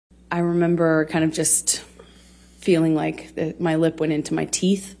I remember kind of just feeling like my lip went into my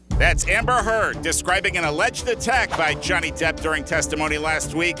teeth. That's Amber Heard describing an alleged attack by Johnny Depp during testimony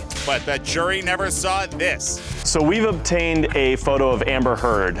last week, but the jury never saw this. So we've obtained a photo of Amber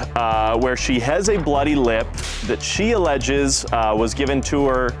Heard where she has a bloody lip that she alleges was given to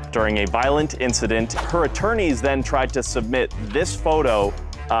her during a violent incident. Her attorneys then tried to submit this photo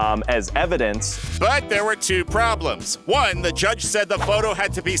as evidence. But there were two problems. One, the judge said the photo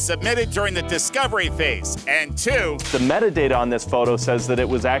had to be submitted during the discovery phase. And two, the metadata on this photo says that it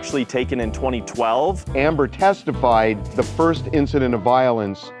was actually taken in 2012. Amber testified the first incident of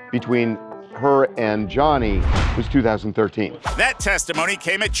violence between her and Johnny was 2013. That testimony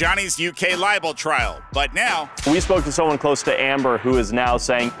came at Johnny's UK libel trial, but now... We spoke to someone close to Amber who is now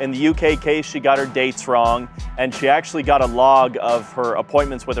saying in the UK case she got her dates wrong, and she actually got a log of her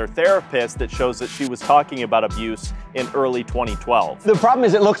appointments with her therapist that shows that she was talking about abuse in early 2012. The problem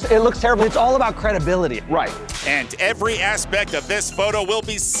is it looks terrible. It's all about credibility. Right. And every aspect of this photo will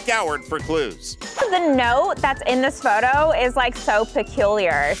be scoured for clues. The note that's in this photo is like so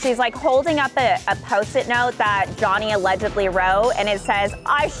peculiar. She's like holding up a Post-it note that Johnny allegedly wrote, and it says,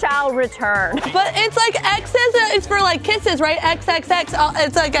 "I shall return." But it's like X's, it's for like kisses, right? XXX,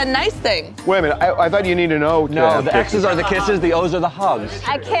 it's like a nice thing. Wait a minute, I thought you need to know. No, the X's are the kisses, the O's are the hugs.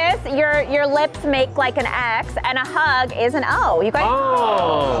 A kiss, your lips make like an X, and a hug is an O. You guys?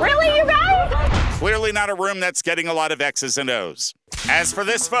 Oh. Really, you guys? Clearly not a room that's getting a lot of X's and O's. As for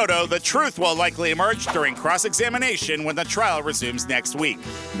this photo, the truth will likely emerge during cross-examination when the trial resumes next week.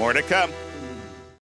 More to come.